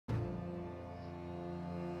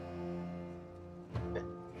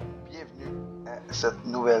cette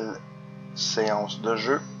nouvelle séance de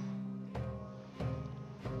jeu.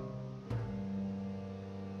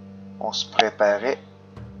 On se préparait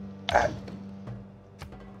à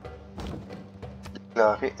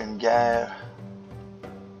déclarer une guerre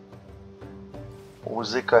aux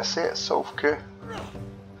Écossais, sauf que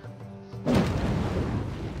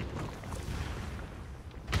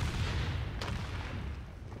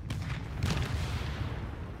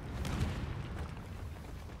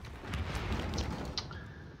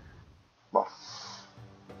bon,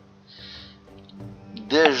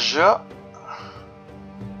 déjà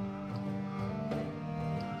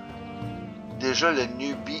le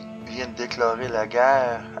Nubie vient de déclarer la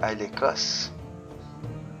guerre à l'Écosse.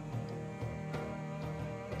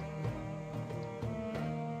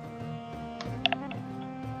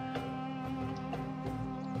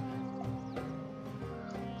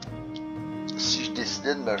 Si je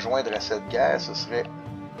décidais de me joindre à cette guerre, ce serait...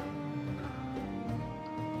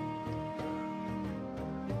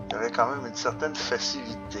 Il y aurait quand même une certaine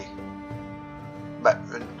facilité. Ben,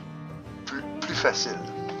 plus facile.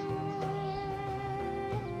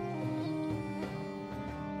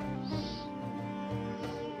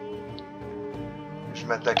 Je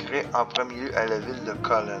m'attaquerai en premier lieu à la ville de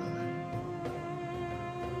Cullen.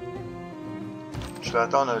 Je vais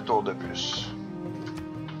attendre un tour de plus.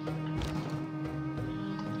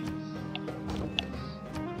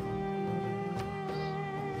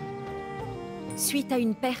 Suite à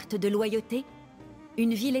une perte de loyauté,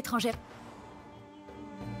 une ville étrangère...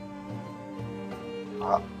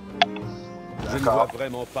 Ah. Je ne vois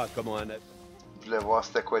vraiment pas comment un... Je voulais voir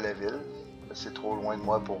c'était quoi la ville. C'est trop loin de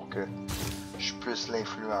moi pour que je puisse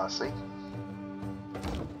l'influencer.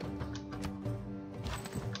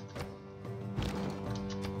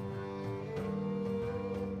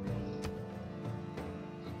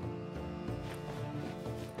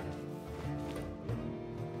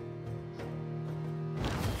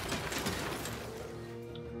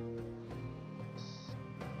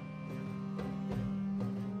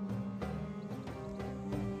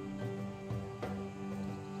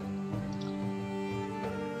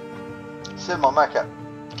 C'est le moment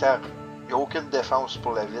car il n'y a aucune défense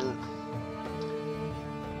pour la ville.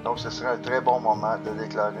 Donc ce serait un très bon moment de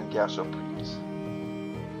déclarer une guerre surprise.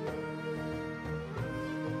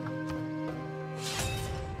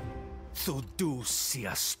 Þú du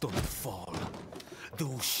seast stundfall.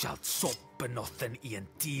 Þú shalt soppa nothing I en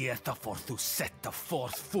dieta for þú setta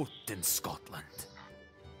forth foot in Scotland.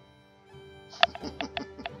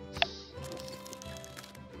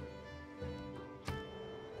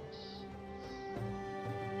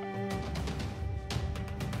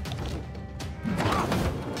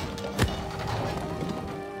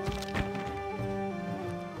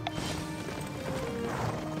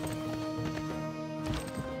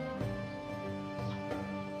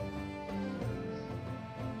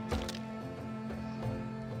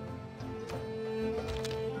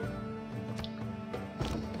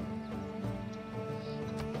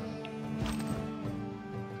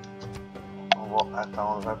 On va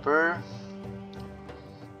attendre un peu.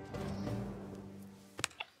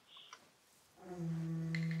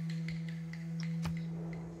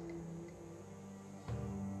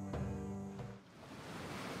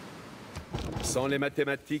 Sans les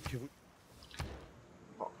mathématiques...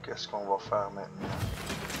 Bon, qu'est-ce qu'on va faire maintenant?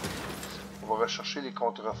 On va rechercher les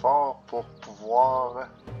contreforts pour pouvoir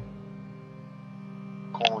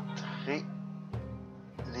contrer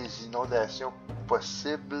les inondations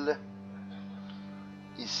possibles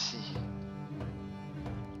ici.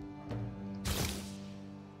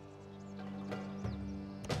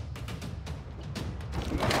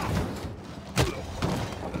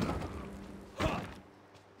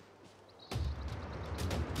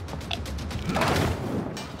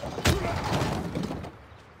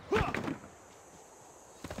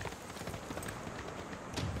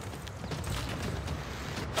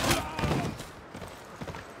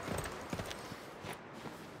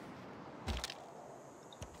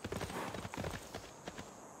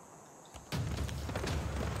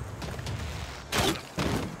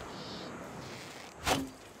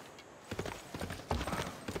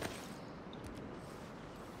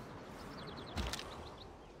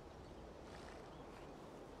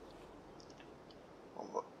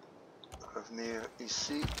 Venir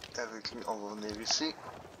ici, avec lui, on va venir ici.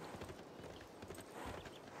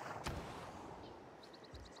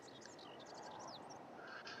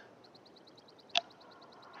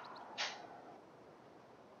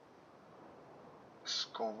 Ce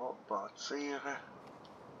qu'on va bâtir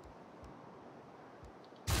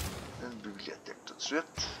une bibliothèque tout de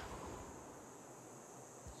suite.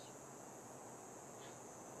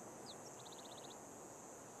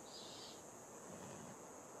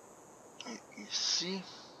 ici.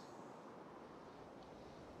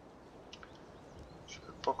 Je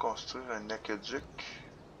peux pas construire un aqueduc.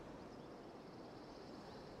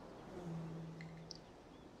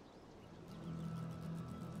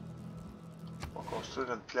 On va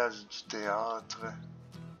construire une place du théâtre.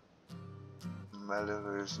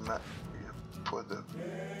 Malheureusement, il n'y a pas de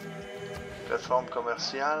plateforme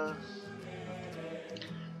commerciale.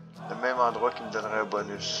 Le même endroit qui me donnerait un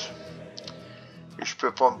bonus. Et je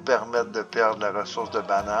peux pas me permettre de perdre la ressource de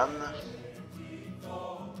banane.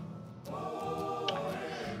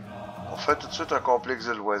 On fait tout de suite un complexe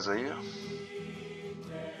de loisirs.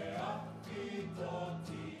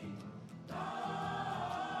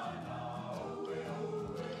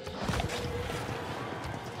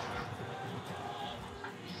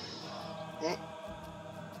 Et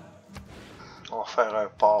on va faire un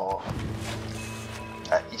port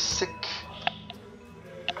à Scythie.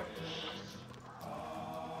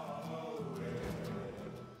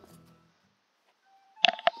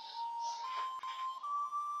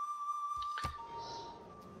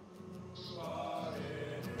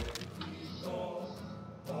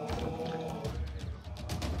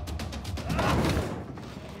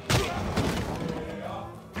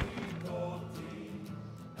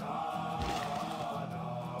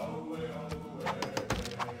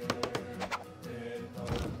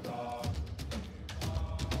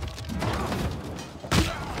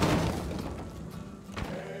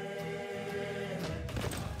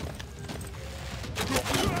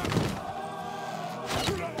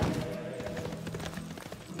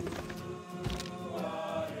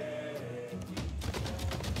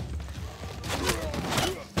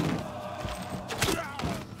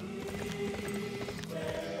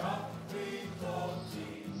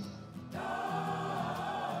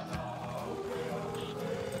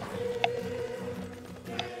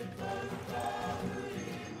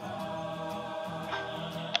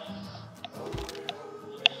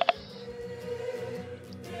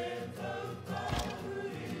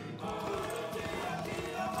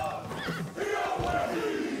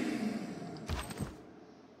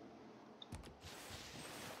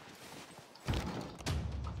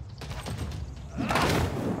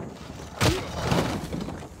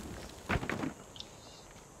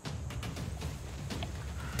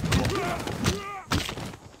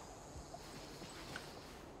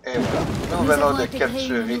 Et voilà, nous venons de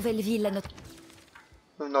capturer. Nous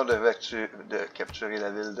venons de capturer la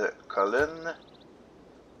ville de Colin.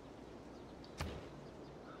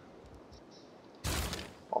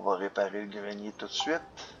 On va réparer le grenier tout de suite.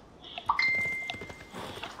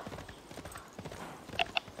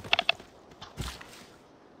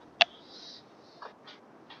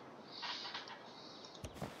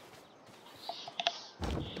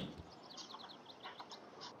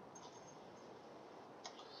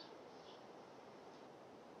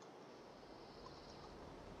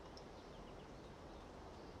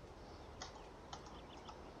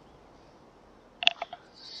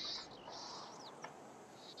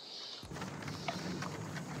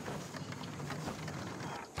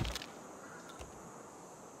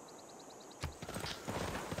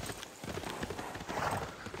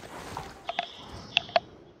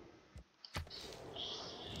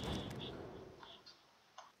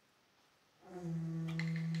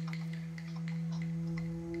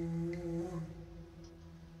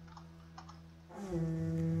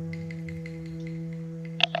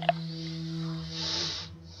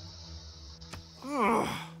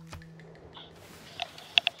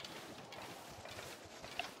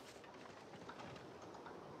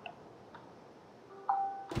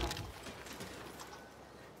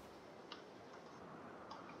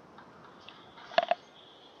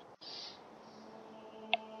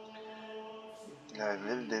 La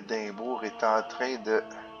ville d'Édimbourg est en train de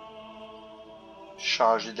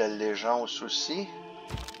changer d'allégeance aussi.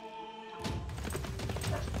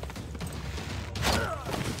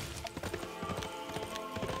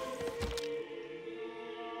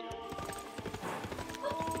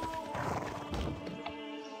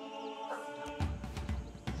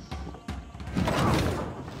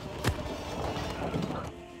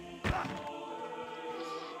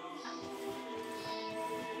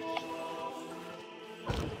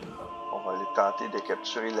 Tenter de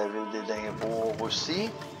capturer la ville d'Édimbourg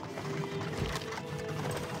aussi.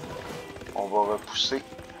 On va repousser.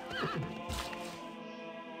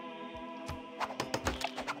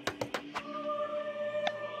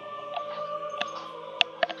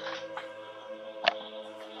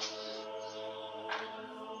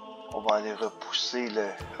 On va aller repousser le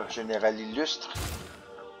général illustre.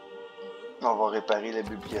 On va réparer la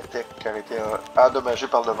bibliothèque qui a été endommagée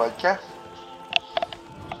par le volcan.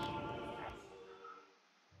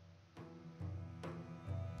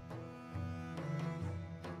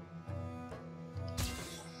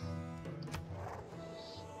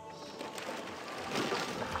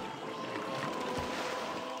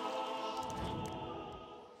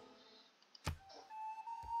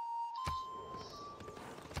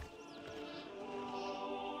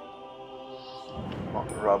 Bon,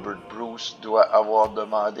 Robert Bruce doit avoir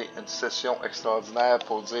demandé une session extraordinaire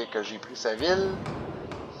pour dire que j'ai pris sa ville.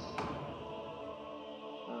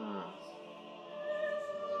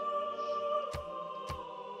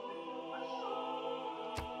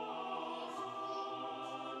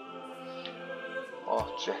 Oh,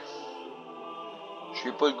 tiens. Je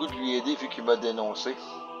n'ai pas le goût de lui aider vu qu'il m'a dénoncé.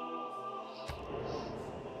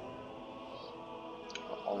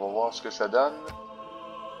 On va voir ce que ça donne.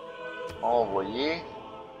 Envoyer.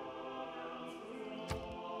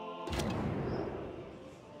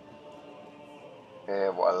 Et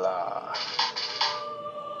voilà.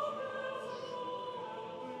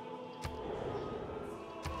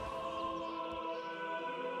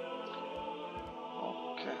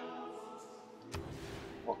 Ok.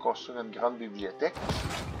 On va construire une grande bibliothèque.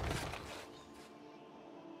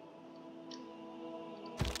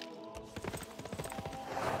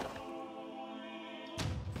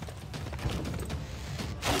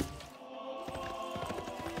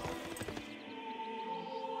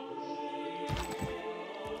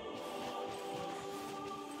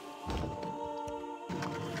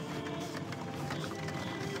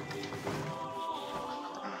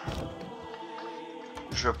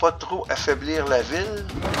 Je veux pas trop affaiblir la ville.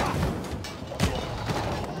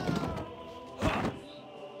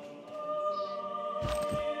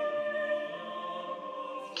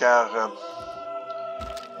 Car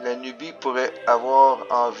la Nubie pourrait avoir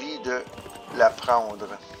envie de la prendre.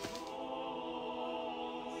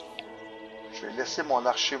 Je vais laisser mon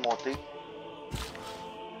archer monter.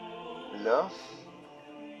 Là.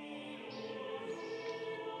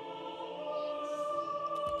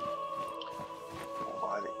 On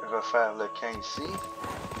va aller refaire le camp ici.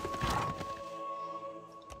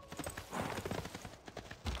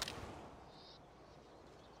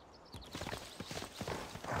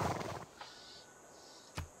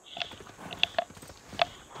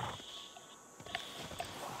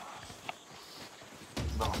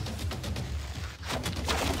 Bon.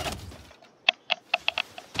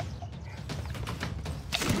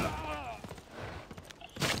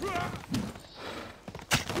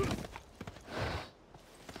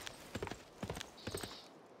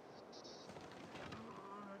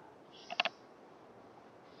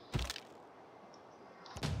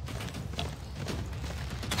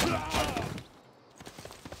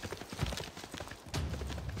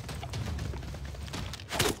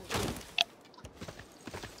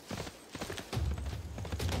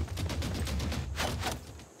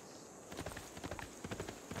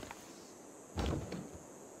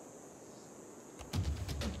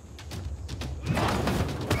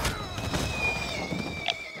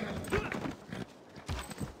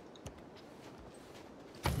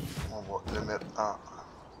 On va le mettre en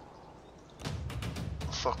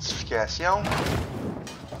fortification.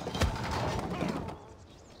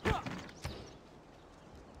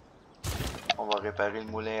 On va réparer le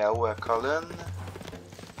moulin à eau à Colin.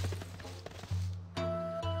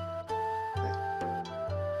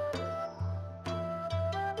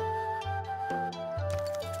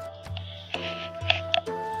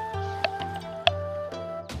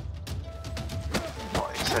 Bon,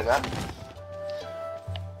 excellent.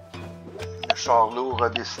 Le char lourd a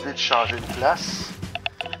décidé de changer de place.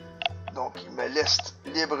 Donc, il me laisse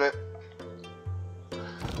libre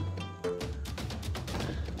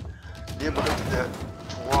de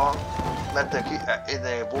pouvoir m'attaquer à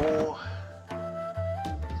Édimbourg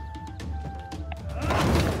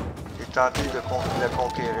et tenter de la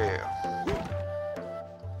conquérir.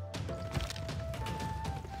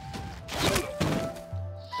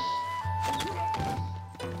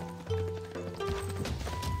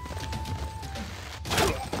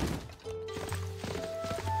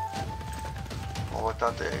 On va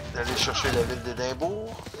tenter d'aller chercher la ville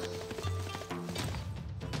d'Édimbourg.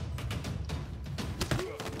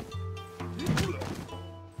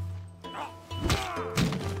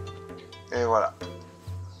 Et voilà.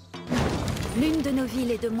 L'une de nos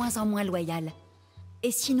villes est de moins en moins loyale.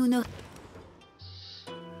 Et si nous ne...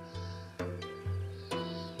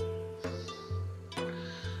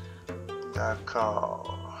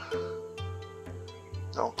 D'accord.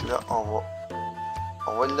 Donc là, on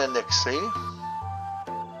va l'annexer.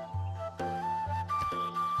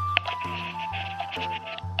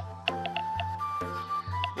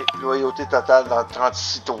 Et loyauté totale dans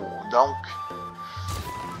 36 tours. Donc,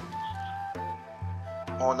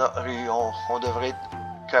 on devrait être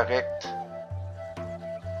correct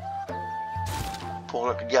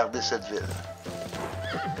pour garder cette ville.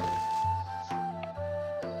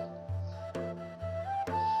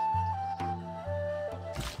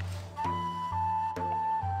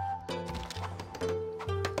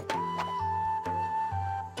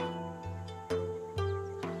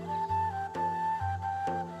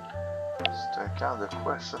 camp de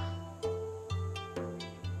quoi, ça?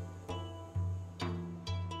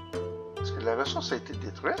 Est-ce que la ressource a été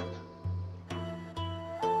détruite?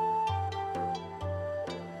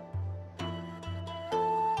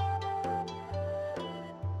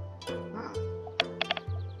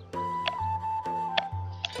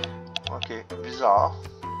 Ok, bizarre.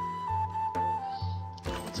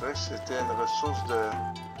 On dirait que c'était une ressource de...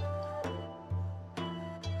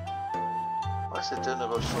 Ouais, c'était une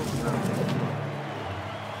ressource là.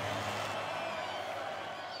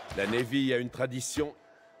 La Navy a une tradition.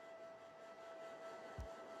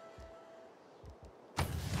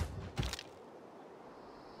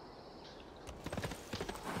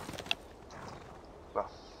 Bon.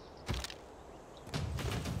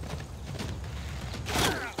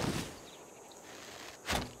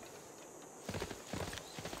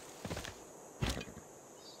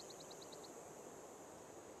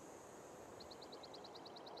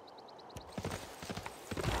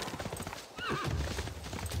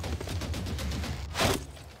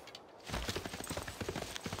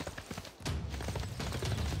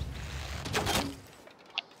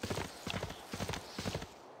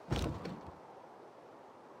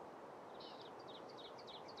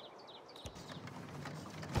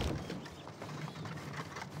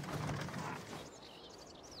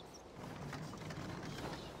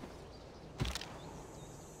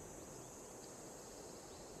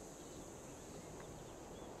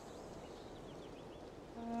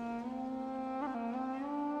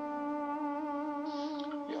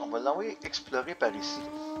 Et on va l'envoyer explorer par ici.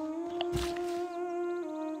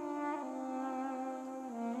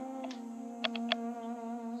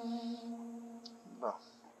 Bon.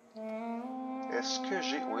 Est-ce que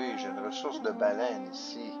j'ai... Oui, j'ai une ressource de baleine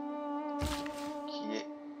ici qui est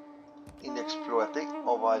inexploitée.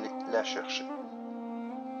 On va aller la chercher.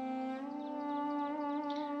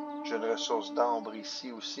 J'ai une ressource d'ambre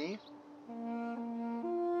ici aussi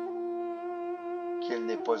qui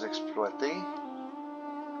n'est pas exploitée.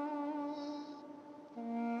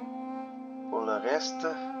 Pour le reste,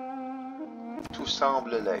 tout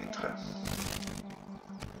semble l'être.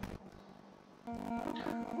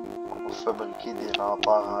 On va fabriquer des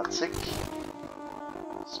remparts antiques,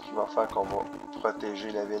 ce qui va faire qu'on va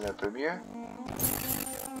protéger la ville un peu mieux.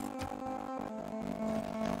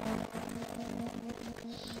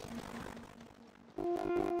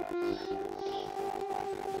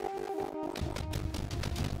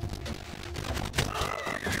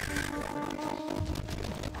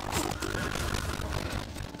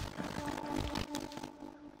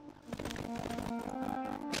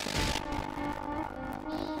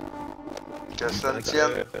 Que ça ne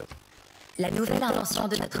tienne. La nouvelle invention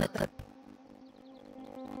de notre peuple.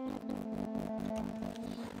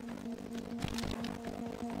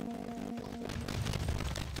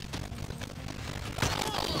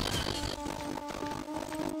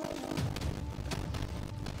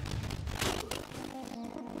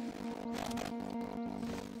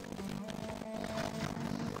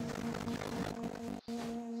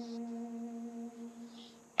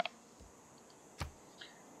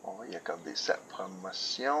 On va y accorder sa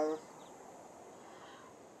promotion.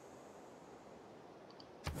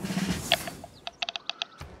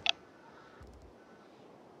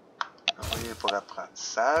 Envoyer pour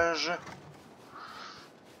apprentissage.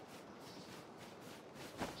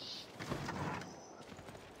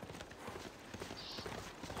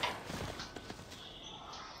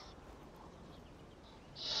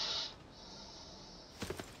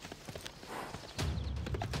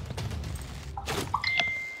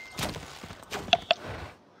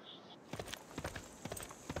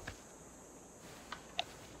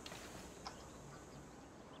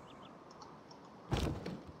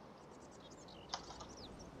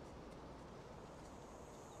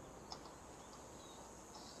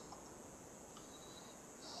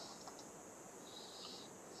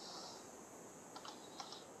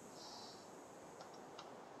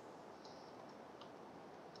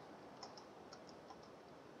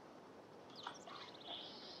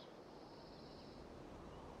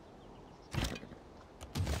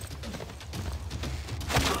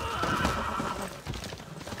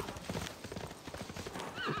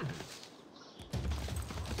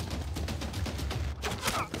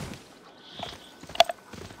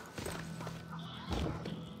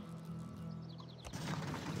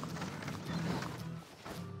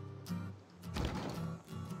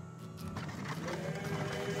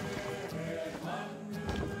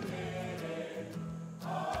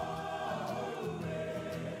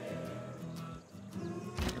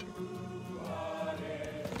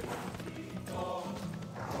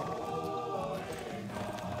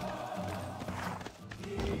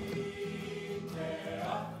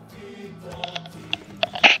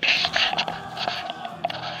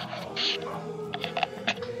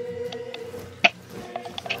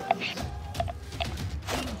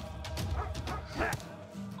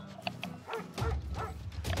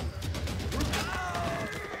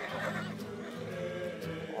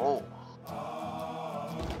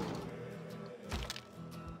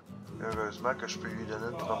 Heureusement que je peux lui donner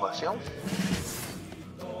une promotion.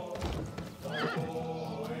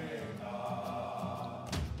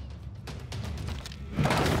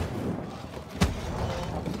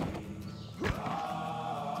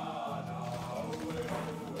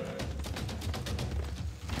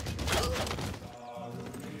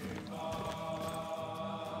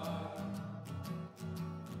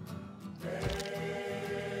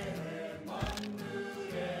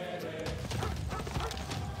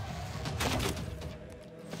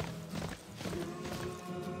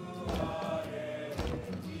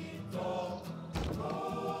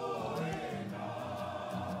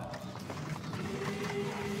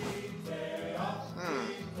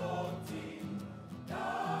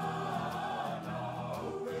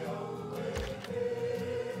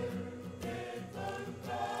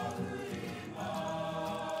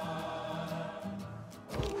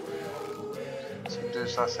 C'est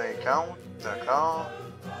 250, d'accord.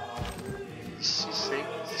 Ici, c'est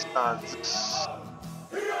 110.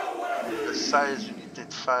 16 unités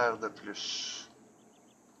de fer de plus.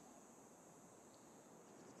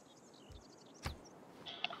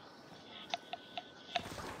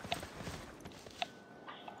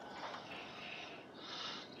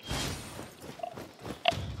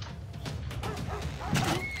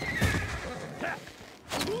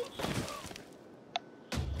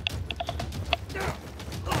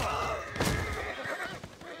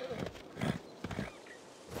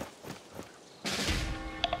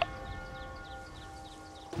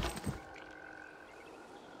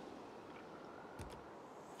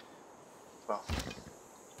 Bon.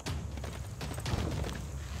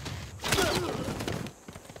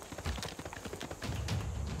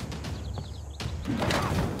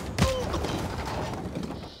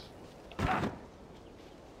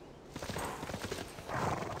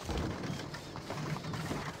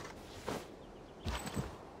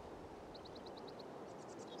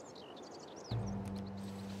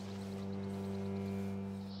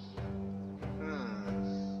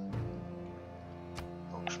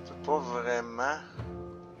 Pas vraiment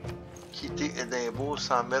quitter Édimbourg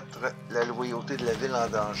sans mettre la loyauté de la ville en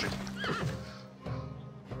danger.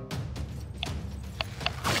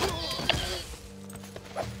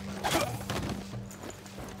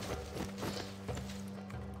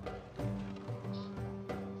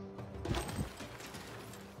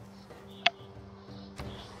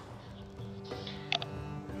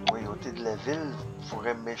 La loyauté de la ville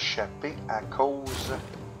pourrait m'échapper à cause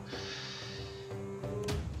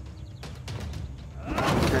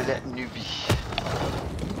de la Nubie.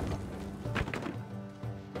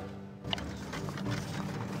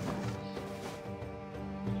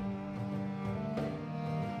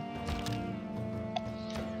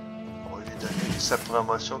 On va lui donner sa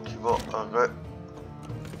promotion qui va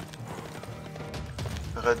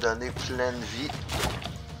redonner pleine vie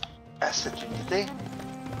à cette unité.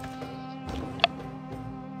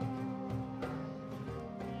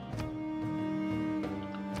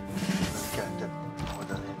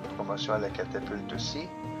 À la catapulte aussi.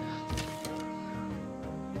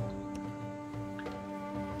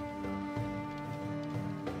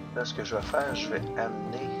 Là, ce que je vais faire, je vais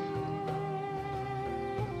amener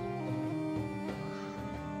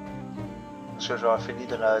parce que je vais avoir fini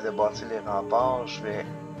de bâtir les remparts, je vais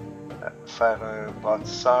faire un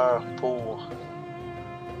bâtisseur pour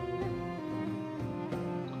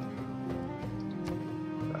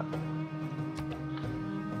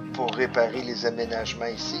réparer les aménagements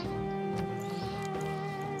ici.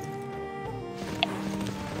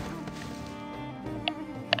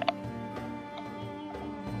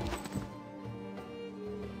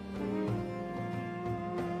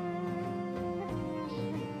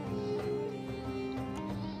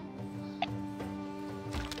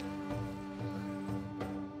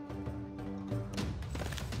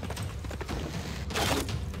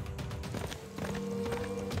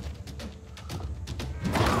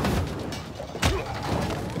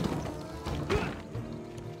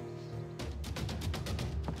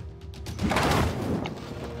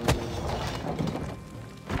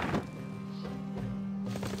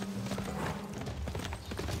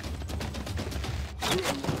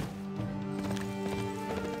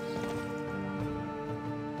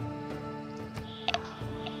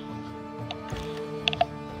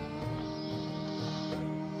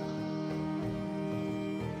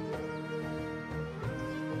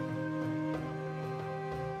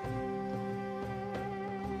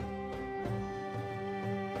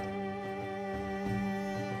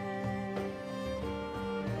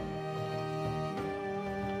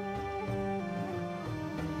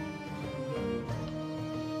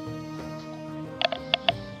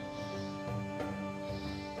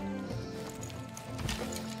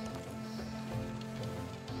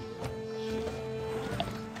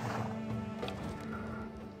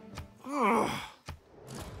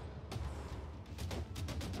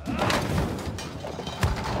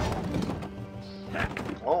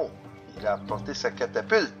 a apporté sa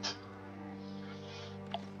catapulte.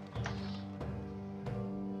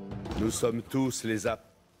 Nous sommes tous les apôtres.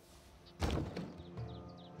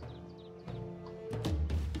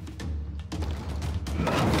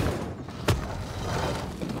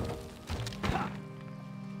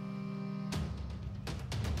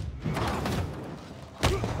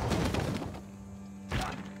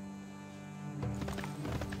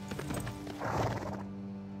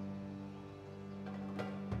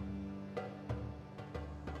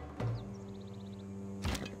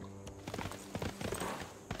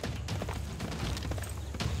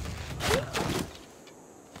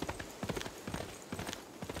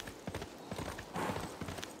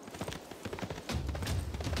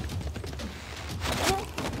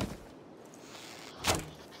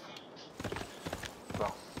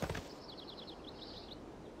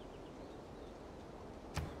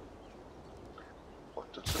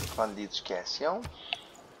 De l'éducation.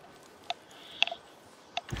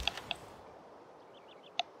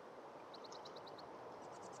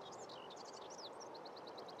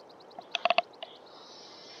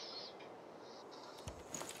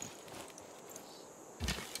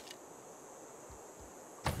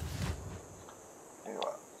 Et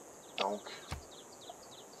voilà. Donc.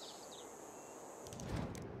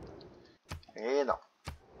 Et non.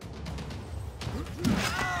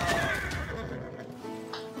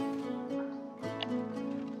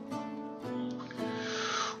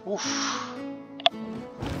 Ouf!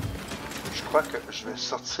 Je crois que je vais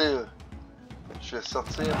sortir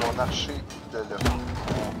mon archer de là.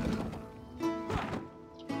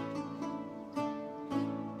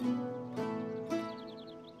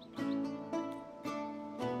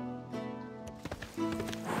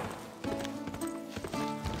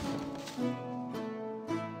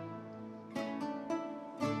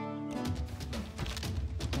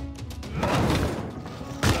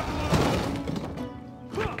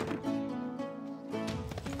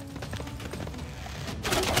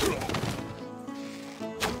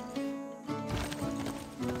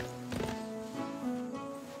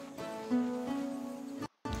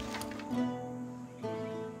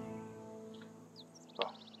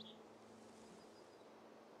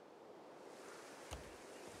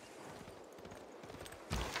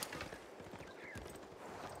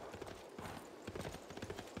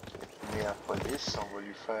 Police, on va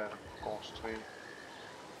lui faire construire.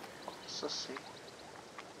 Ça c'est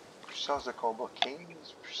puissance de combat 15,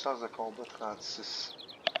 puissance de combat 36.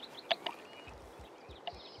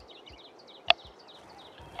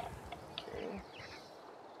 Ok.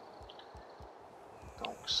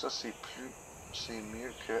 Donc ça c'est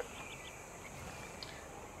mieux que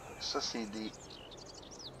ça c'est des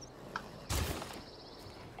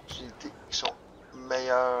unités qui sont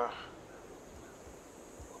meilleures.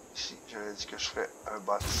 Ici, j'avais dit que je ferais un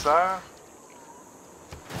bâtisseur.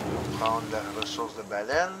 On va prendre la ressource de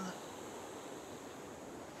baleine.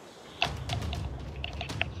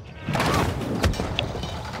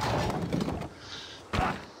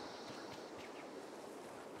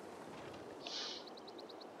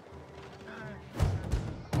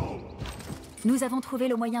 Nous avons trouvé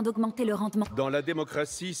le moyen d'augmenter le rendement. Dans la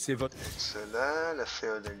démocratie, c'est votre... Excellent, la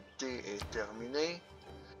féodalité est terminée.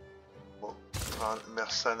 Bon, prendre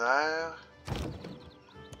mercenaires.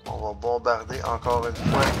 On va bombarder encore une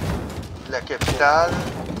fois la capitale.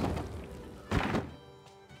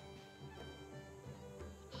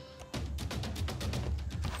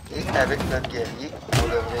 Et avec notre guerrier, on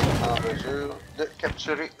devrait être en mesure de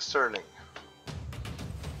capturer Sterling.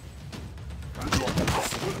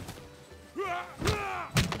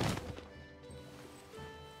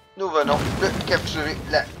 Nous venons de capturer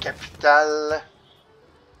la capitale.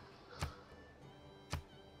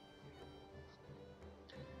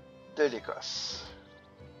 De l'Écosse.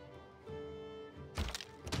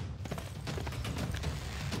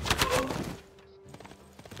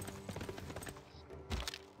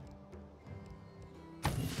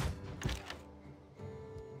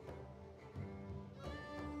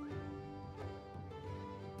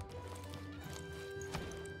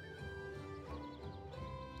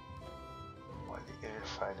 On va aller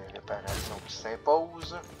faire les réparations qui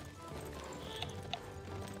s'imposent.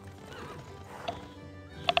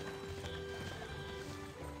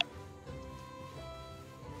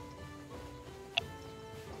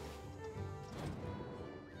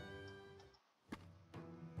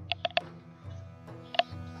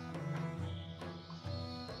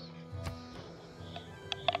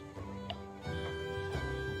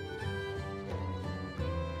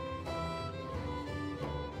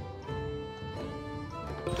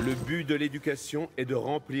 Le but de l'éducation est de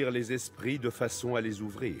remplir les esprits de façon à les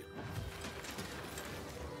ouvrir.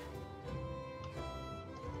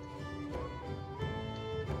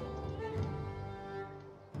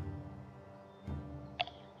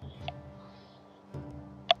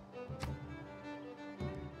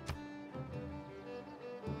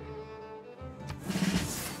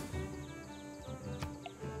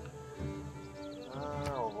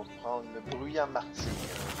 bruyant martyr.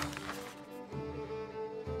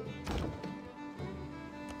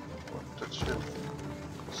 On va tout de suite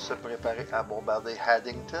se préparer à bombarder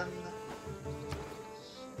Haddington.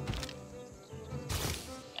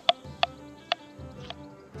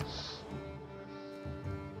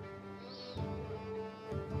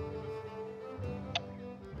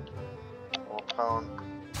 On va prendre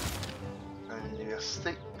une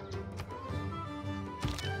université.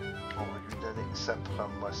 On va lui donner sa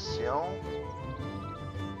promotion.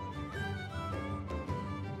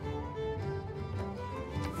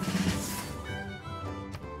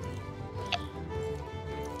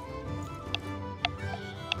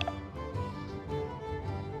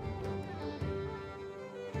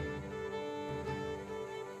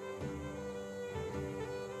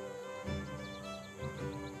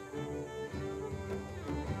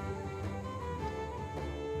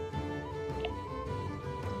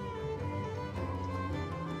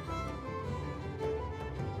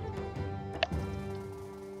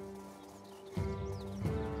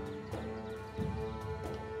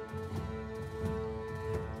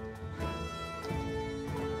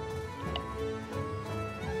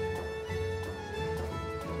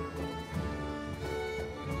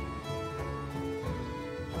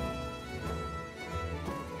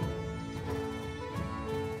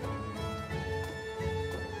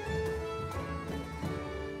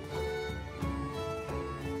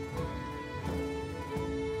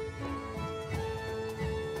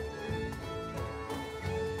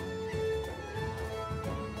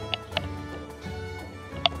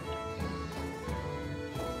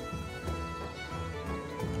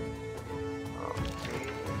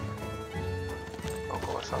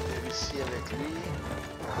 S'en venir ici avec lui.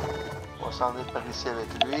 On va s'en venir par ici avec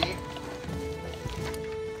lui.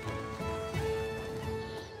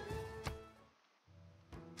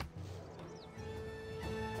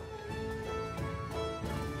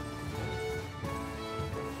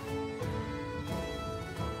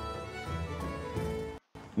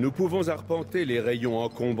 Nous pouvons arpenter les rayons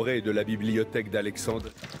encombrés de la bibliothèque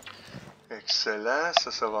d'Alexandre. Excellent.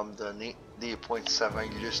 Ça va me donner des points de savant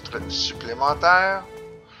illustre supplémentaires.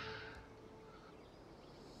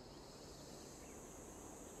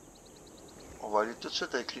 On va aller tout de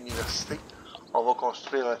suite avec l'université. On va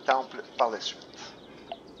construire un temple par la suite.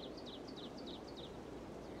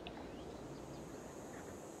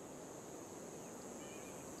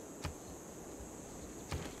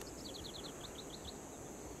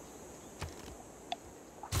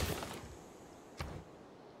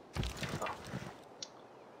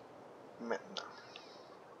 Maintenant.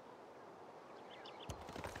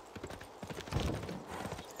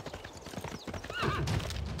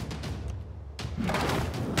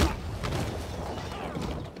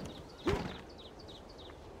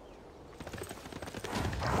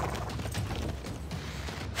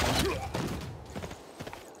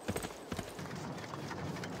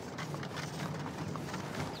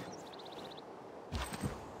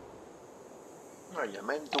 Il y a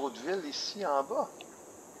même d'autres villes ici en bas.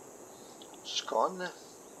 Scone.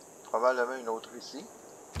 Probablement une autre ici.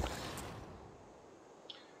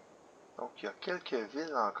 Donc il y a quelques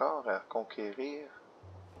villes encore à conquérir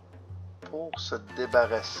pour se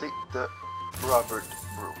débarrasser de Robert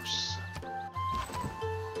Bruce.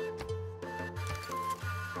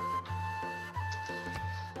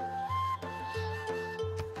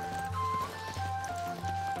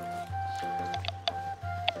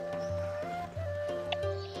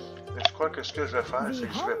 Je crois que ce que je vais faire, c'est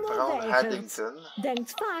que je vais prendre Haddington.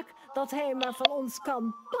 Denkt vaak dat hij maar van ons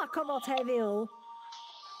kan pakken wat hij wil.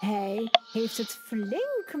 Hij heeft het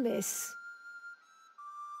flink mis.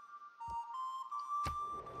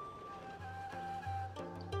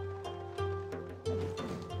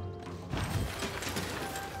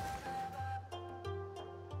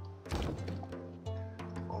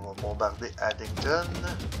 On va bombarder Haddington.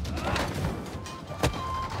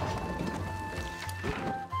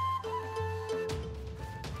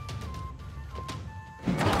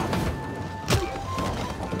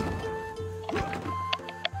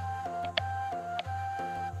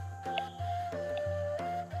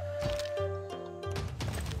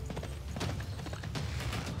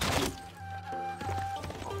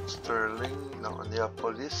 Sterling, non,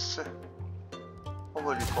 Néapolis. On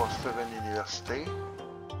va lui construire une université.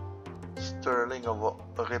 Sterling, on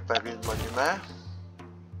va réparer le monument.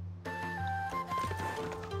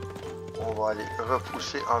 On va aller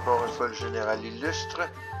repousser encore une fois le général illustre.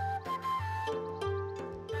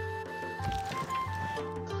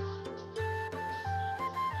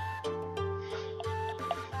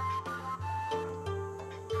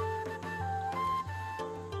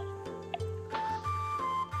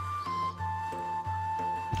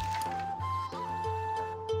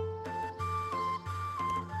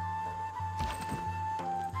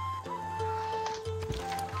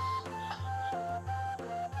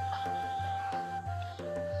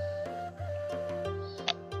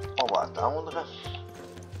 va attendre.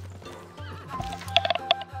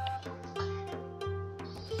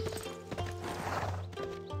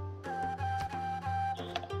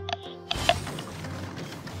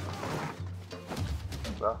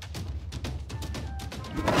 Bon.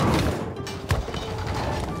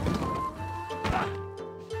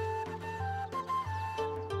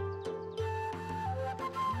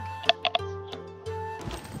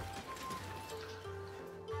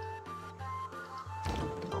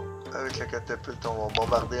 Avec la catapulte, on va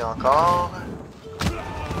bombarder encore.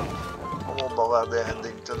 On va bombarder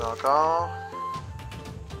Huntington encore.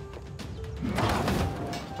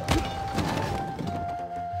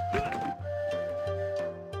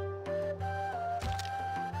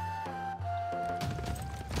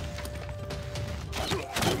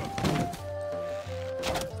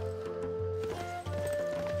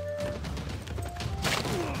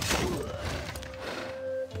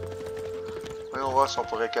 Voyons voir si on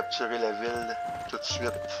pourrait capturer la ville tout de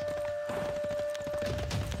suite.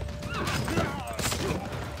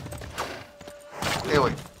 Eh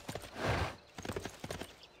oui.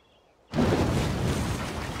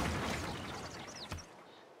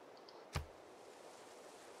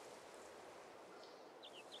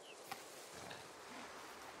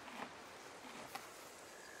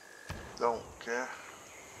 Donc,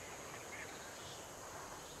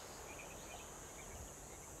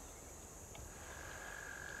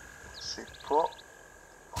 c'est pas...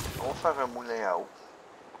 On va faire un moulin à eau.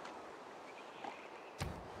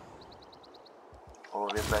 On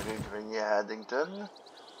va réparer le grenier à Haddington.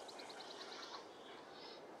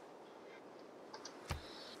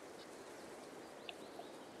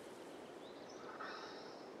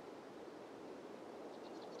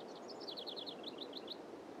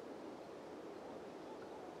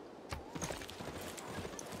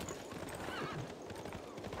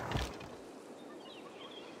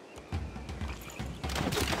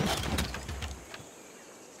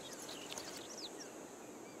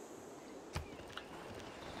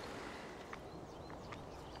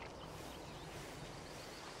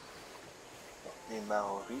 Les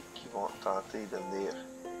Maoris qui vont tenter de venir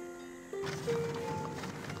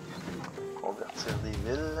convertir des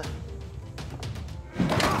villes.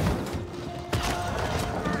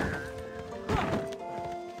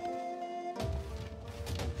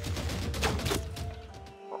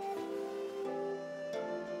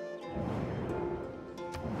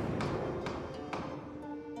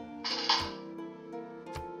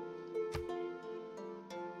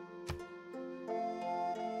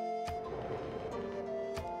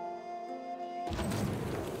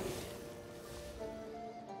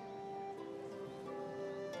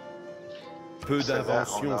 Peu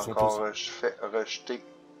d'inventions sont encore fait rejeter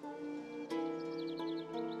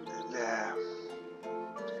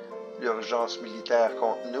l'urgence militaire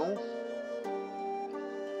contre nous.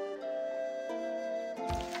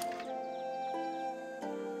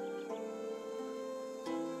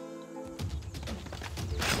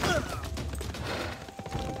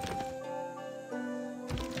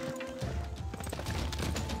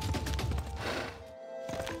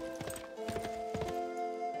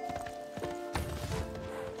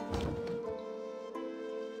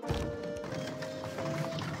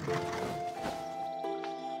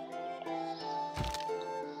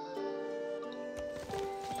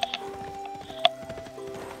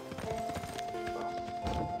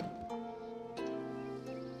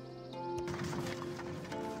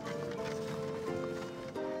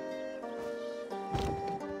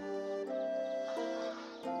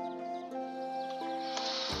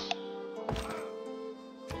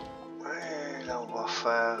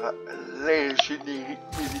 Faire l'ingénierie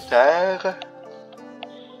militaire.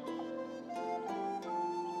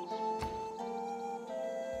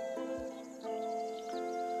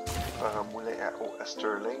 Faire un moulin à eau à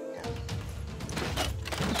Sterling.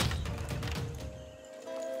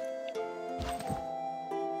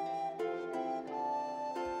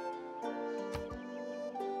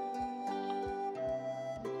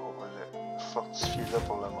 On va le fortifier là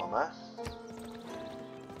pour le moment.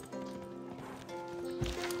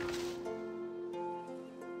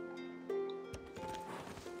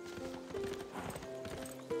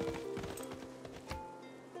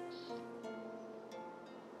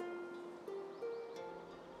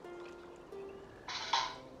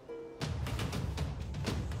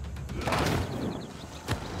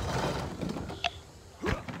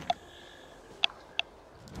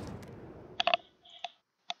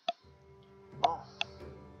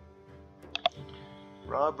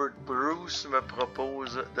 Robert Bruce me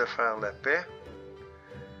propose de faire la paix.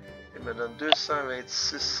 Il me donne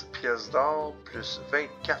 226 pièces d'or plus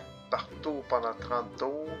 24 par tour pendant 30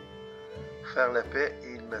 tours. faire la paix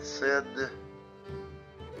et il me cède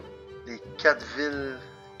les 4 villes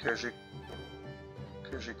que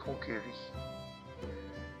j'ai conquéries.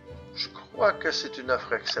 Je crois que c'est une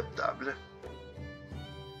offre acceptable.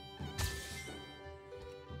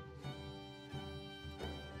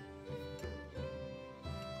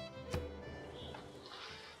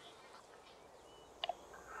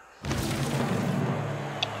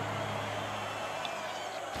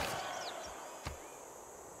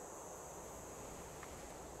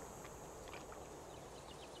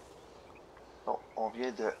 Bon, on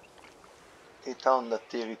vient de étendre notre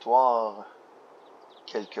territoire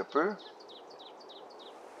quelque peu.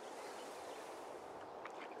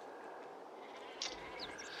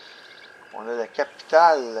 On a la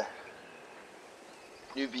capitale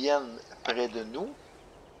nubienne près de nous,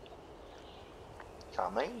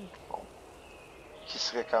 quand même, bon, qui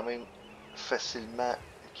serait quand même facilement,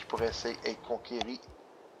 qui pourrait essayer d'être conquérie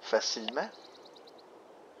facilement.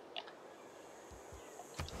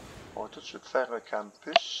 On va tout de suite faire un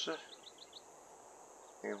campus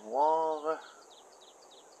et voir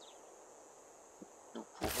où nous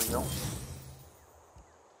pourrions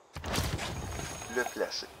le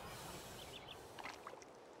placer.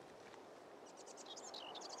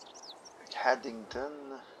 Haddington.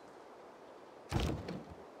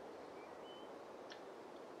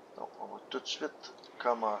 Donc, on va tout de suite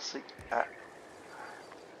commencer à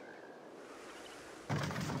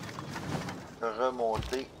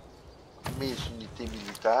remonter mes unités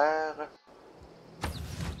militaires.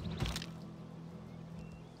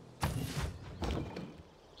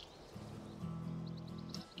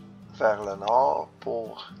 Vers le nord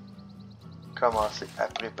pour commencer à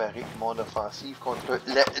préparer mon offensive contre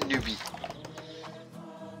la Nubie.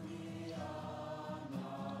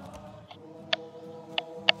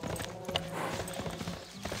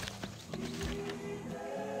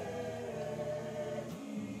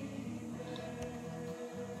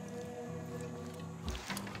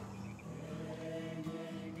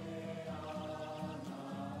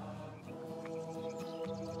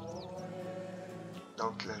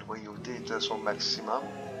 Donc la loyauté est à son maximum.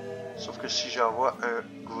 Sauf que si j'envoie un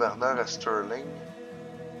gouverneur à Stirling,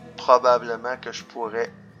 probablement que je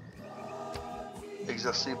pourrais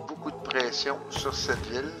exercer beaucoup de pression sur cette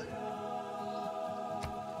ville.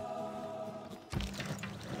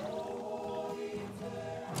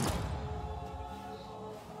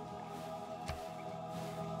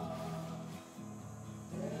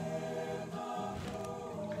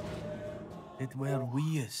 It were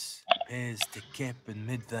wees, pays to keep and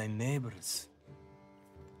mid thy neighbors.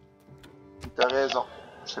 T'as raison.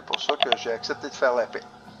 C'est pour ça que j'ai accepté de faire la paix.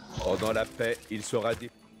 Pendant la paix, il sera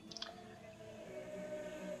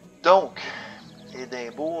Donc,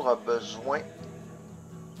 Édimbourg a besoin de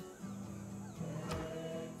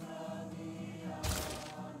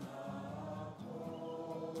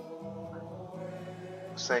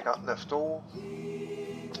 59 tours.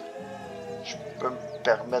 Je peux me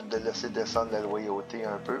permettre de laisser descendre la loyauté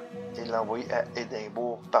un peu et l'envoyer à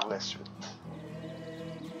Édimbourg par la suite.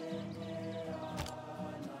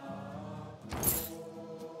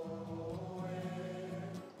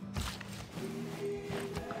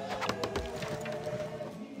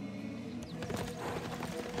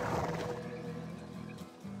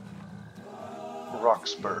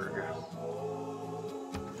 Roxburgh.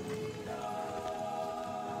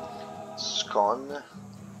 Scone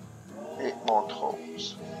et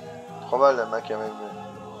Montrose. Probablement quand même.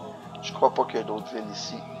 Je crois pas qu'il y ait d'autres villes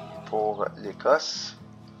ici pour l'Écosse.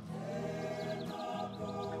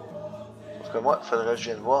 Sauf que moi, il faudrait que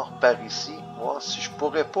je vienne voir par ici, voir si je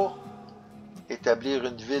pourrais pas établir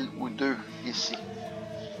une ville ou deux ici.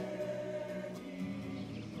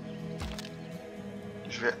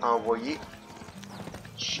 Je vais envoyer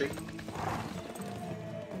chez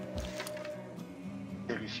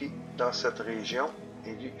vérifier dans cette région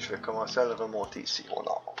et lui, je vais commencer à le remonter ici au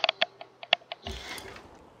nord.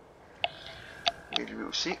 Et lui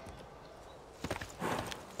aussi.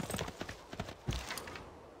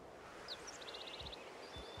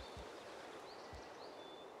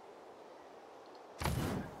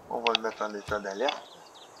 On va le mettre en état d'alerte.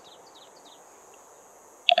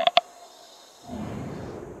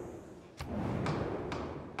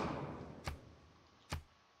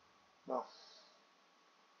 Bon.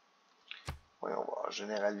 Voyons voir.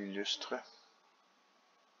 Général illustre.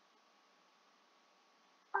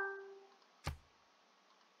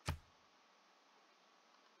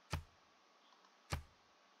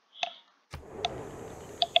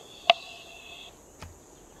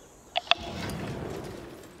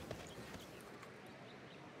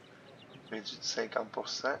 Réduit de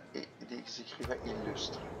 50% et des écrivains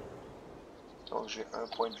illustres. Donc j'ai un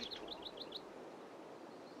point de victoire.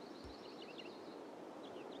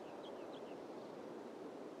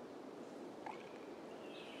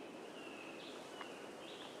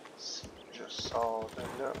 Si je sors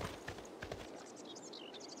de là,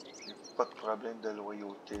 j'ai pas de problème de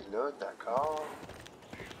loyauté là, d'accord.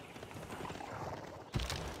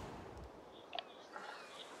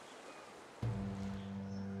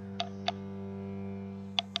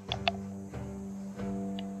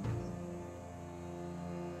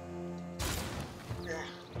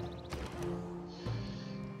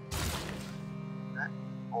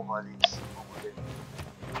 On va aller ici, on va aller.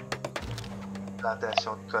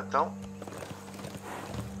 Plantation de coton.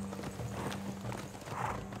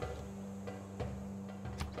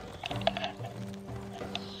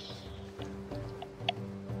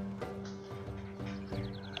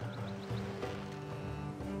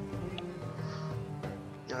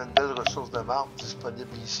 Il y a une belle ressource de marbre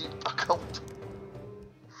disponible ici, par contre.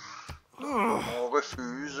 On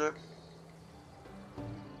refuse.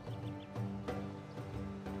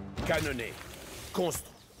 Canonné.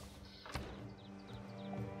 Construit.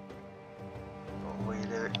 On va y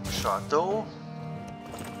aller avec le château.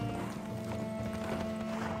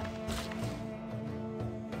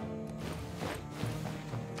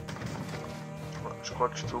 Je crois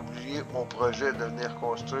que je peux oublier mon projet de venir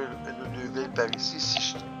construire une ou deux villes par ici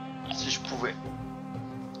si je pouvais.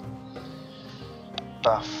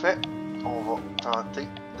 Parfait. On va tenter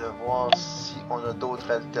de voir si on a d'autres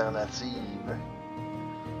alternatives.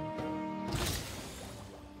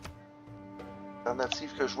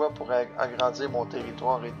 L'alternative que je vois pour agrandir mon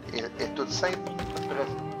territoire est toute simple. Bref.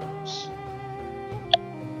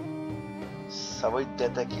 Ça va être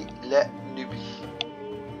d'attaquer la Nubie.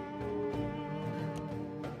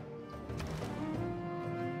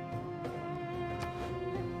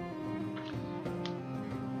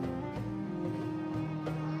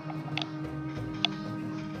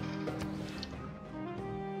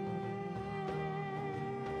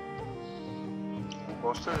 On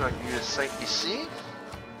va construire un lieu 5 ici.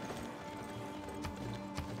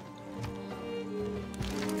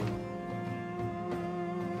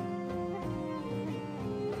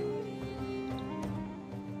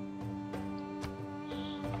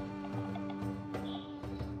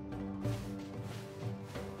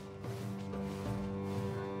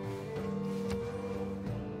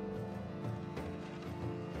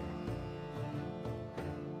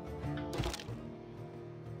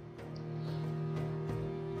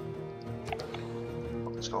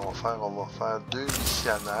 Ce qu'on va faire, on va faire 2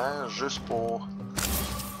 missionnaires juste pour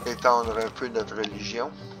étendre un peu notre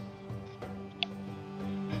religion.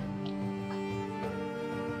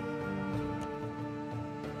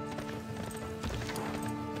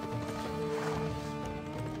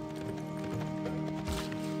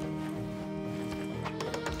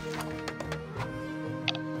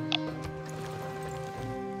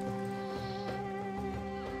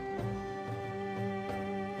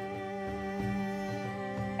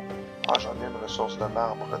 Ah, j'en ai une ressource de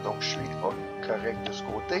marbre, donc je suis correct de ce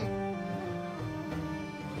côté.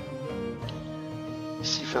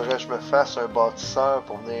 Ici, il faudrait que je me fasse un bâtisseur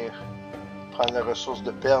pour venir prendre la ressource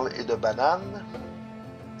de perles et de bananes.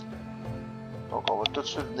 Donc, on va tout de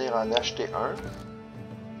suite venir en acheter un.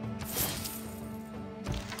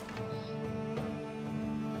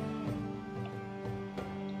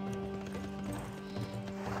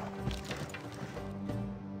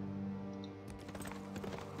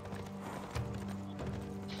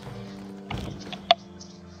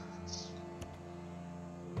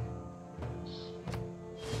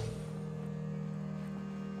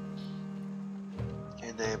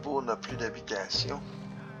 D'impôt, on n'a plus d'habitation.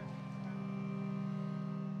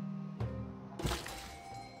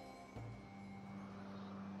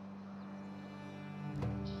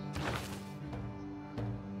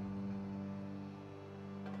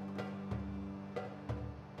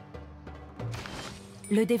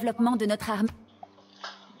 Le développement de notre armée.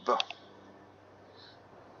 Bon.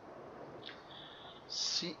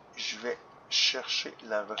 Si je vais chercher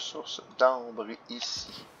la ressource d'ambre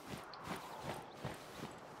ici.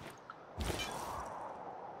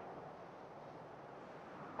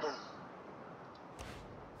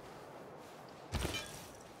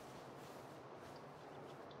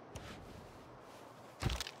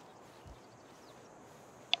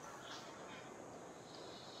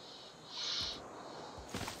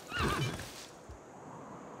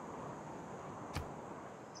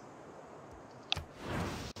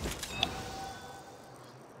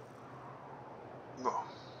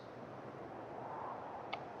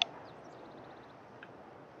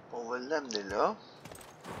 On va l'amener là.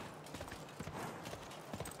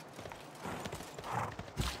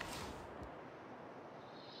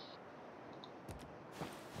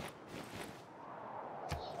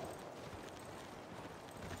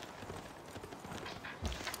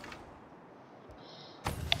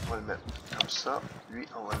 va le mettre comme ça. Lui,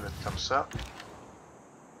 on va le mettre comme ça.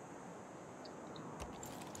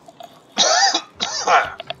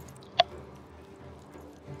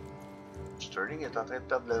 Sterling est en train de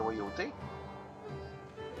perdre de la loyauté.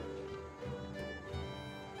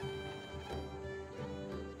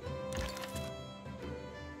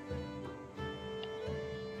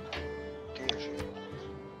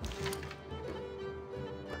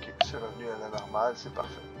 Ok, c'est revenu à la normale, c'est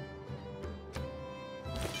parfait.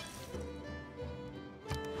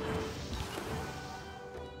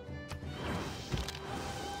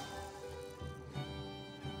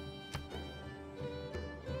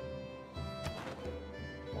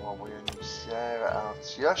 On va envoyer un émissaire à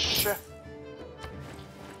Antioche.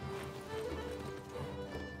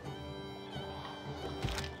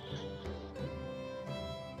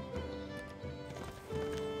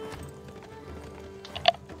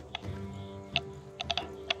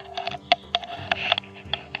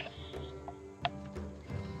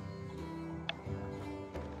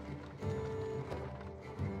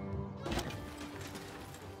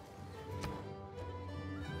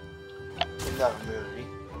 L'armerie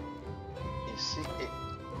ici et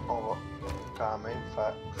on va quand même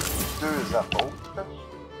faire 2 apôtres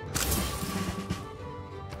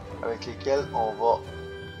avec lesquels on va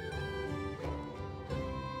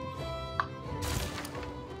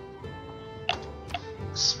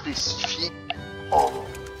spécifier, on va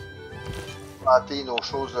planter nos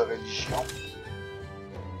choses de religion.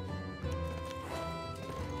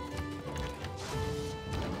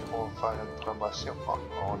 On va faire une promotion. Oh,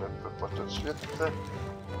 on ne peut pas tout de suite.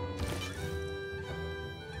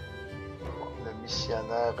 Bon, le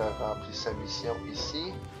missionnaire a rempli sa mission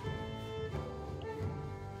ici.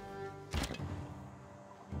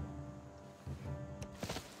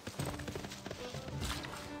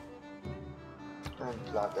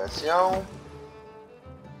 Une plantation.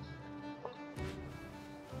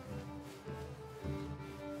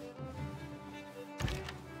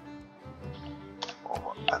 On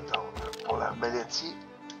va attendre pour l'arbaletier.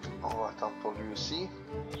 On va attendre pour lui aussi.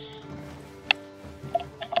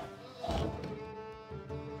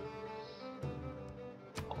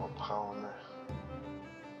 On va prendre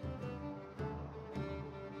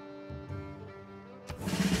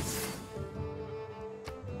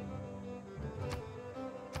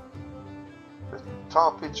le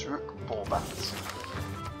tempétueux bombardie.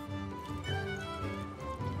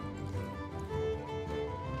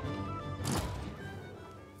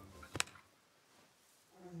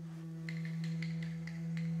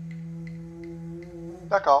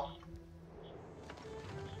 D'accord.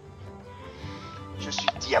 Je suis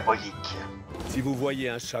diabolique. Si vous voyez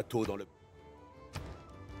un château dans le...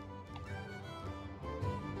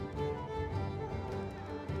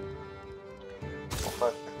 On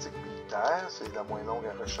va faire tactique militaire, c'est la moins longue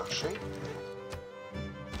à rechercher.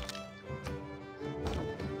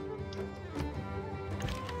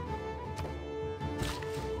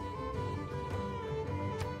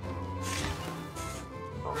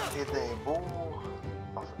 Donc, Édimbourg.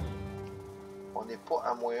 Enfin, on n'est pas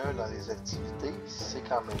à -1 dans les activités, c'est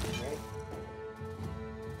quand même bien.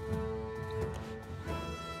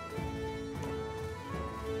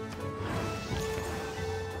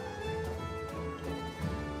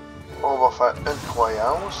 On va faire une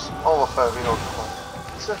croyance, on va faire une autre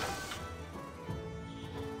croyance.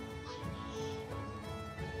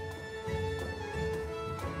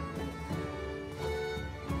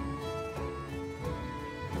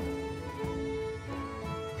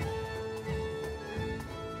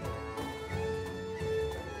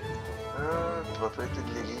 Propriété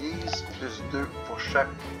de l'église, plus 2 pour chaque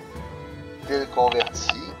ville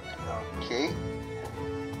convertie. Ok.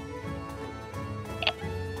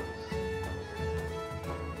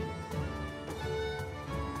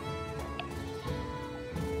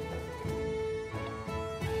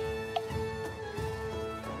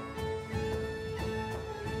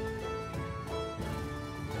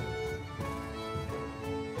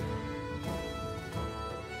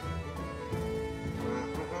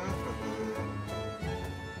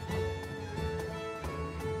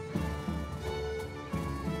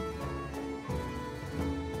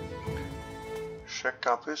 Chaque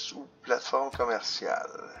campus ou plateforme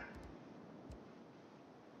commerciale.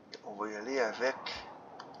 On va y aller avec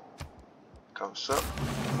comme ça.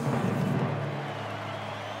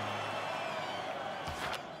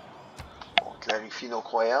 On clarifie nos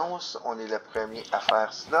croyances. On est le premier à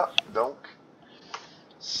faire cela. Donc,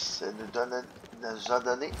 ça nous a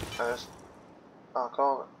donné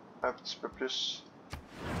encore un petit peu plus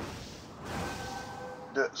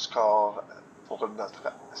de score pour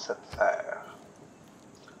cette terre.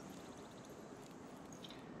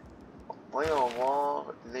 Voyons voir,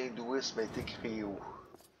 l'hindouisme a été créé où?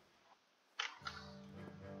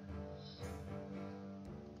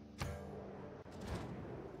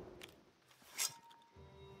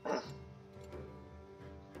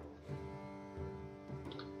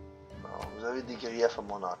 Bon, vous avez des griefs à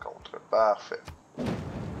mon encontre. Parfait.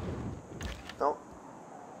 Donc,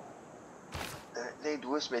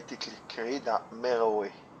 l'hindouisme a été créé dans Meroe.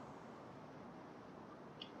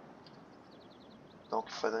 Donc,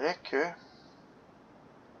 il faudrait que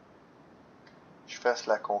je fasse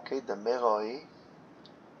la conquête de Meroe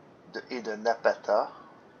et de Napata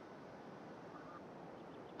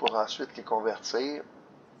pour ensuite les convertir.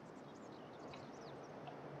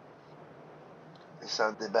 Et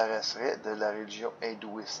ça débarrasserait de la religion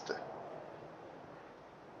hindouiste.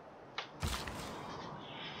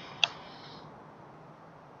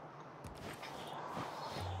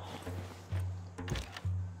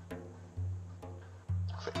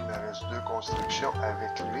 Fait, il me reste 2 constructions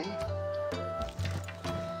avec lui.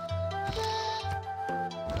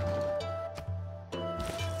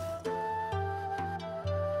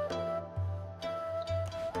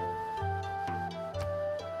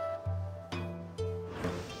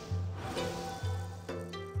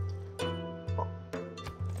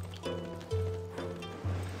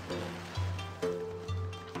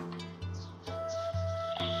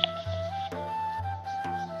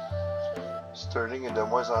 Sterling est de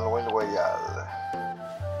moins en moins loyal.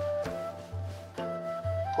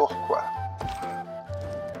 Pourquoi?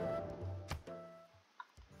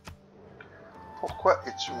 Pourquoi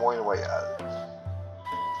es-tu moins loyal?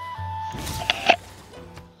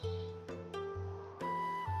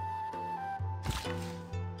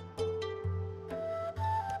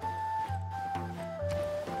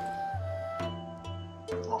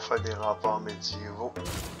 On fait des remparts médiévaux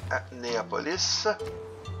à Néapolis.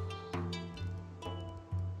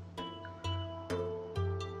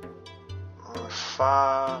 Un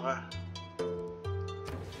phare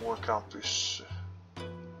ou un campus.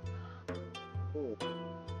 Oh.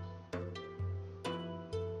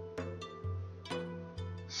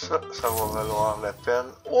 Ça va valoir la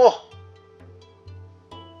peine. Oh!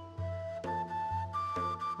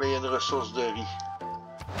 Mais il y a une ressource de riz.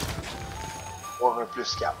 Voir un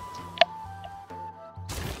plus 4.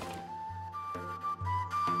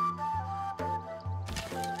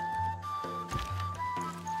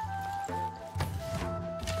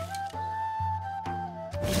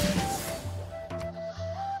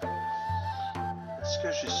 Est-ce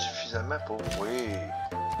que j'ai suffisamment pour... Oui.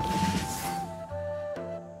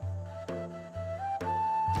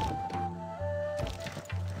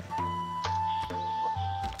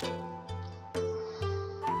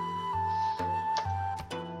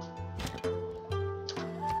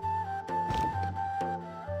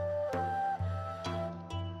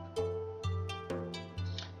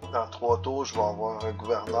 Dans 3 tours, je vais avoir un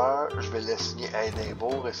gouverneur. Je vais l'assigner à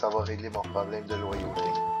Édimbourg et ça va régler mon problème de loyauté.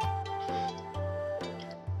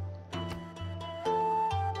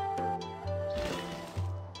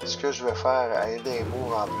 Ce que je vais faire à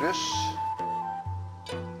Édimbourg en plus,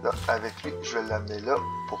 là, avec lui, je vais l'amener là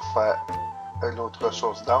pour faire une autre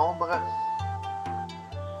ressource d'ambre.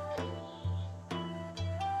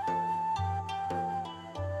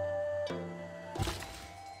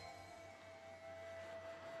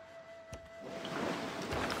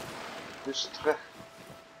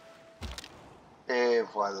 Et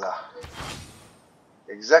voilà.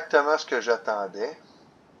 Exactement ce que j'attendais.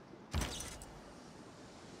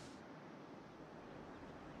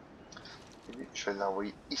 Je vais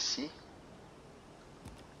l'envoyer ici.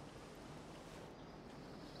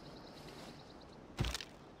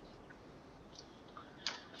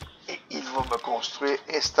 Et il va me construire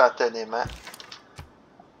instantanément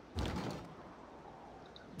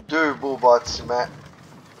 2 beaux bâtiments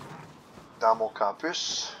dans mon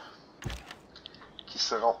campus, qui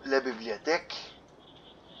seront la bibliothèque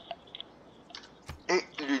et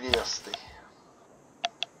l'université.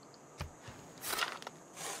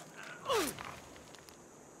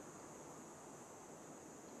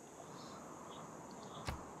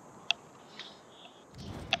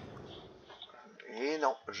 Et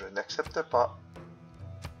non, je n'accepte pas.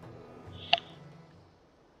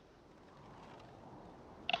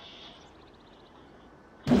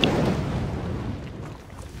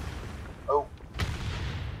 Oh.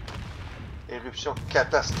 Éruption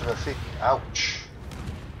catastrophique. Ouch.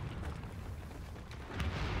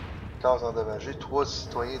 Case endommagée, 3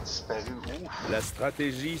 citoyens disparus. Ouf. La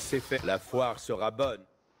stratégie s'est faite. La foire sera bonne.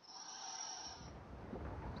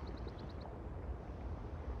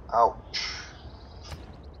 Ouch.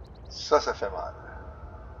 Ça fait mal.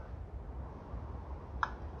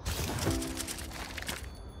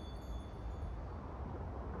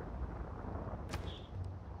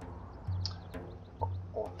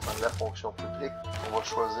 la fonction publique. On va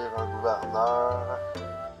choisir un gouverneur.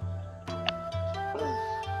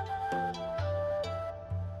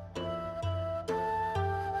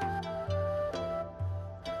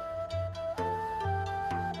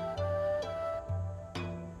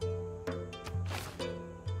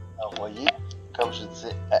 Envoyé, comme je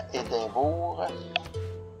disais, à Édimbourg.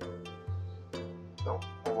 Donc,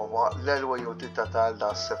 on va voir la loyauté totale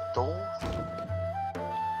dans cette tour.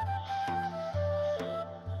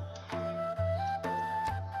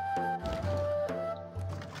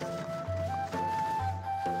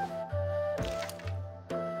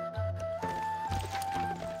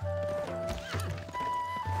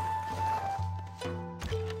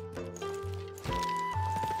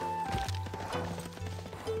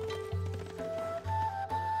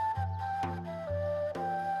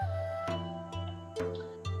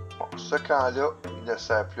 Ce camp-là, il ne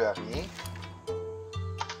sert plus à rien.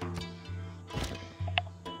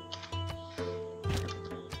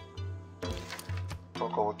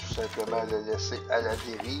 Donc, on va tout simplement le laisser à la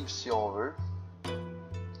dérive si on veut.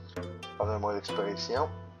 Pardonnez-moi l'expression.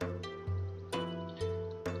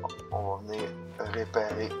 On va venir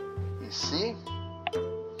réparer ici.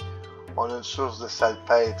 On a une source de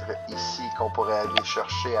salpêtre ici qu'on pourrait aller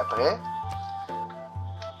chercher après.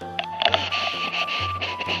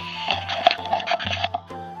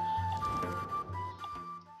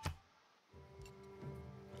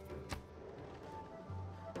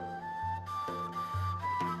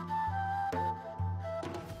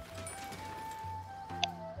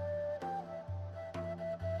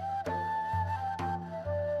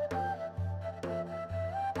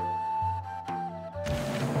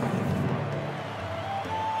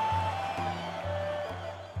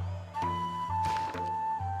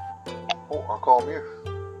 Oh, encore mieux.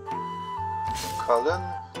 Colin,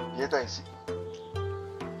 viens ici.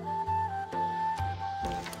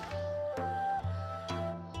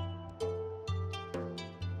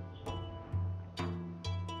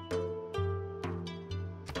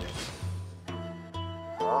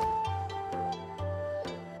 Ah.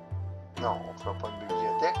 Non, on ne fera pas une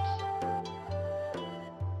bibliothèque.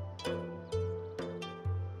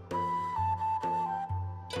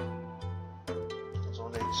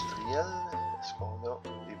 Zone industrielle. Est-ce qu'on a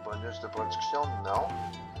des bonus de production? Non.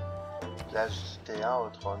 Plage du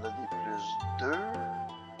théâtre, on a des plus 2.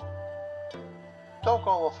 Donc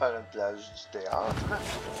on va faire une plage du théâtre.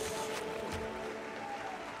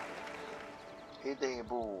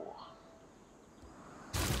 Édimbourg.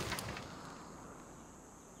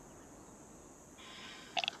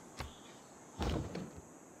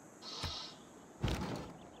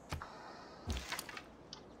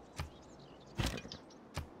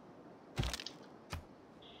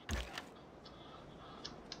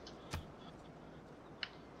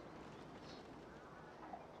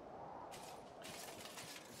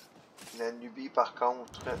 La Nubie, par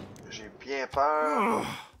contre, j'ai bien peur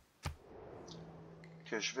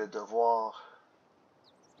que je vais devoir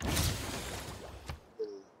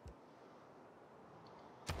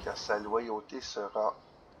car sa loyauté sera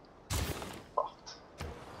forte.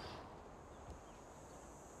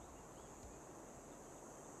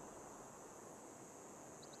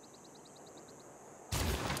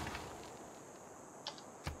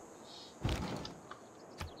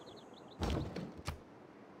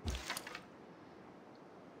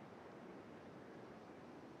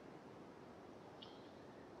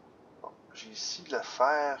 J'ai ici le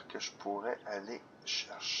fer que je pourrais aller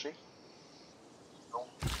chercher. Donc,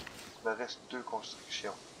 il me reste 2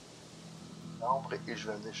 constructions. L'ombre et je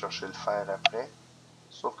vais venir chercher le fer après.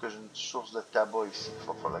 Sauf que j'ai une source de tabac ici. Il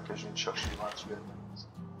va falloir que je vienne chercher éventuellement.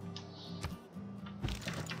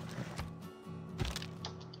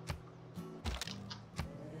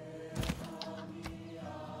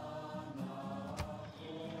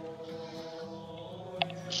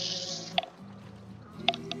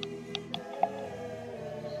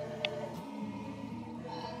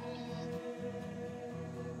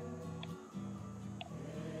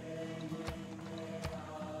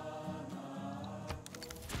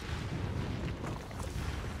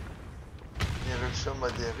 Éruption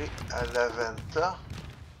modérée à l'Aventa.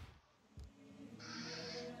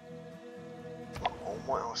 Bon, au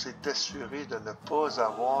moins, on s'est assuré de ne pas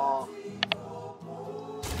avoir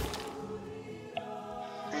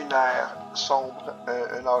une ère sombre,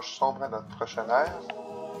 un âge sombre à notre prochaine ère.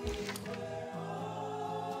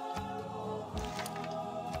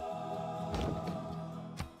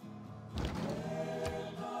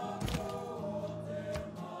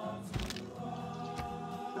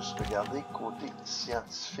 Regardez, côté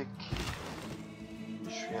scientifique, je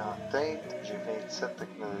suis en tête, j'ai 27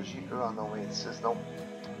 technologies, eux en ont 26, donc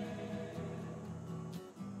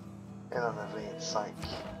Elle en a 25.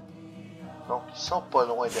 Donc, ils sont pas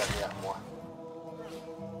loin derrière moi.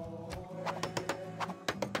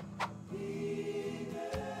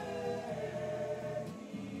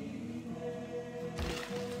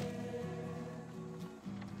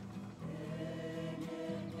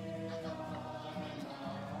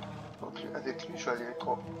 Donc, avec lui, je vais aller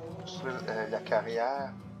construire la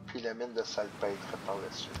carrière, puis la mine de salpêtre par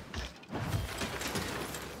la suite.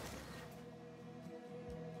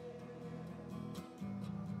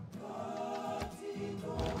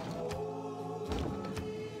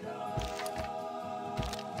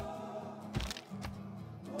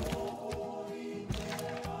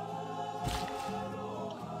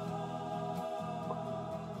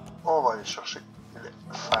 On va aller chercher le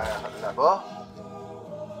fer là-bas.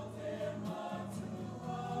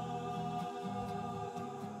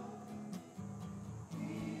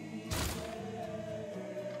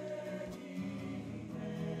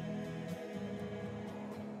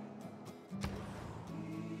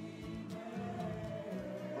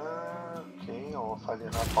 Ok, on va faire les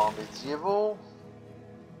rapports médiévaux.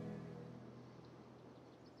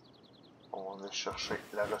 On va chercher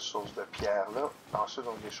la ressource de pierre là. Ensuite,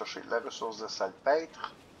 on va chercher la ressource de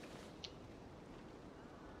salpêtre.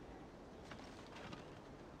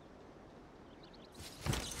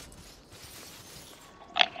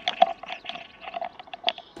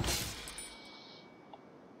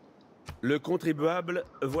 Le contribuable,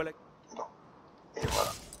 voilà. Bon, et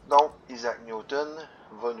voilà. Donc, Isaac Newton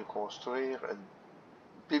va nous construire une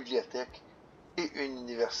bibliothèque et une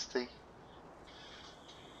université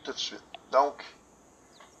tout de suite. Donc,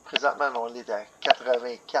 présentement, on est à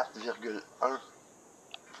 84,1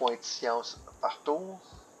 points de science par tour.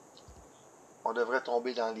 On devrait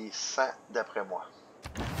tomber dans les 100 d'après moi.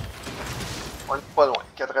 On n'est pas loin,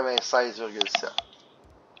 96,7.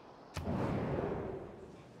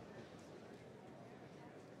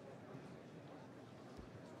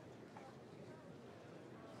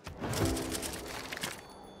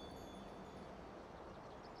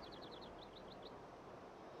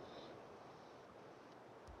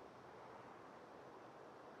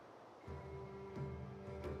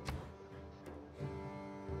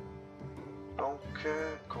 Donc,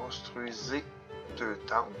 construisez 2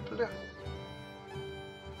 temples.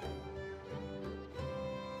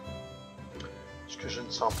 Ce que je ne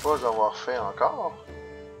sens pas avoir fait encore.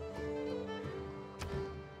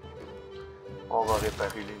 On va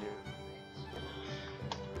réparer les lieux.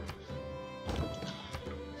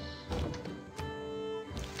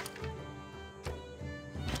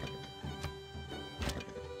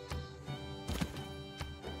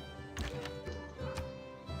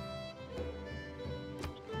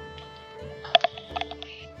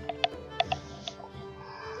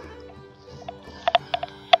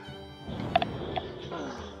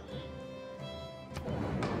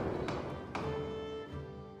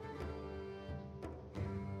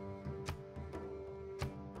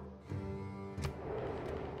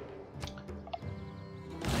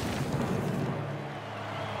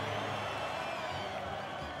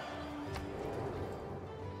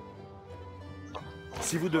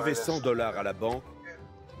 Si vous devez 100 $ à la banque,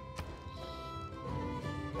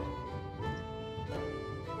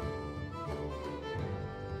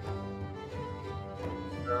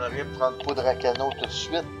 J'aimerais prendre poudre à canon tout de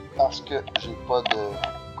suite parce que j'ai pas de...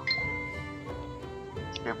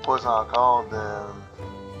 J'ai pas encore de...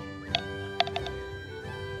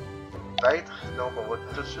 Peut-être. Donc on va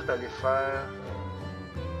tout de suite aller faire...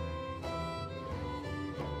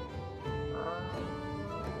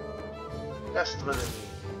 L'astronomie.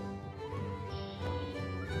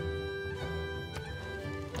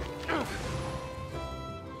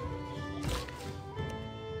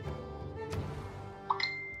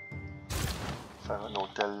 Faire un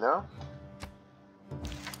hôtel là.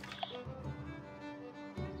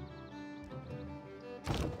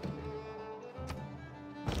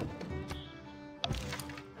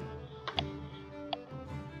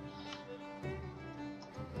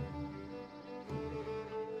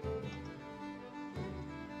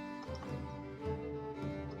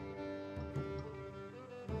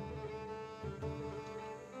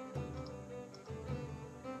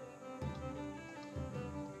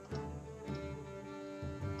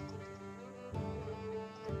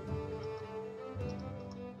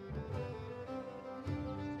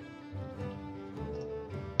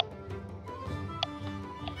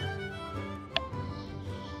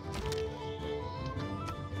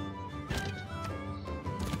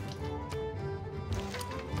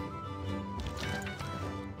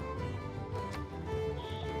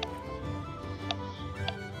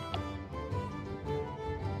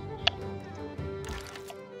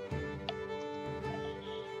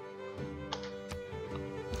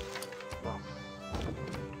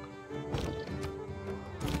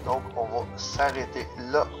 Donc, on va s'arrêter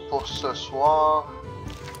là pour ce soir.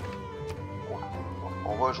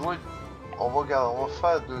 On va jouer. On va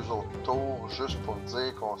faire 2 autres tours juste pour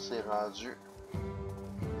dire qu'on s'est rendu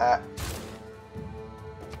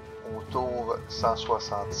au tour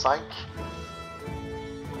 165.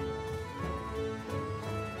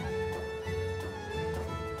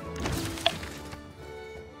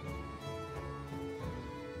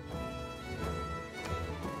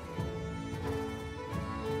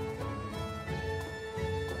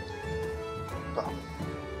 Bon.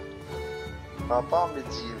 Remparts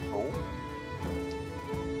médiévaux.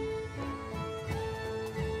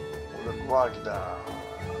 Pour le Guagda.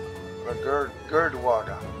 Le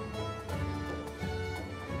Gurdwaga.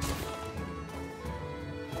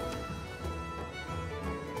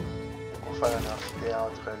 On va faire un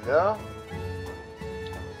amphithéâtre là.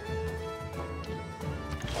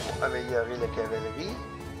 On va améliorer la cavalerie.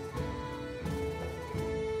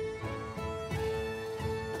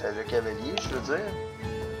 Le cavalier, je veux dire.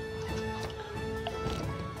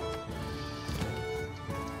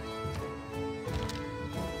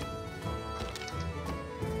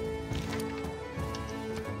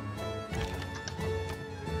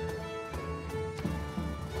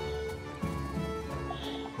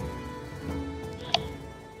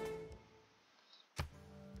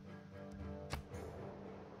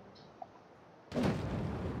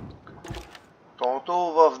 Ton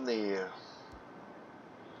tour va venir.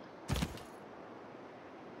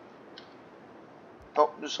 Donc,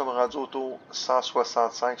 nous sommes rendus au tour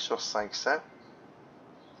 165 sur 500.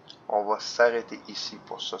 On va s'arrêter ici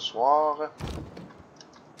pour ce soir.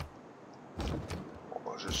 On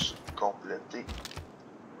va juste compléter.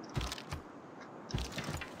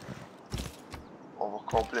 On va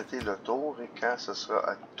compléter le tour et quand ce sera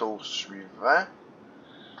à tour suivant,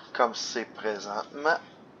 comme c'est présentement,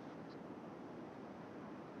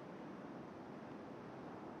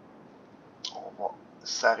 on va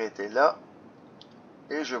s'arrêter là.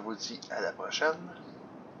 Et je vous dis à la prochaine.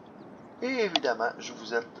 Et évidemment, je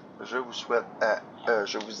vous invite à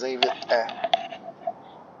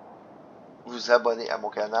vous abonner à mon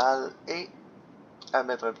canal et à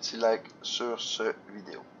mettre un petit like sur cette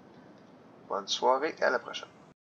vidéo. Bonne soirée, à la prochaine.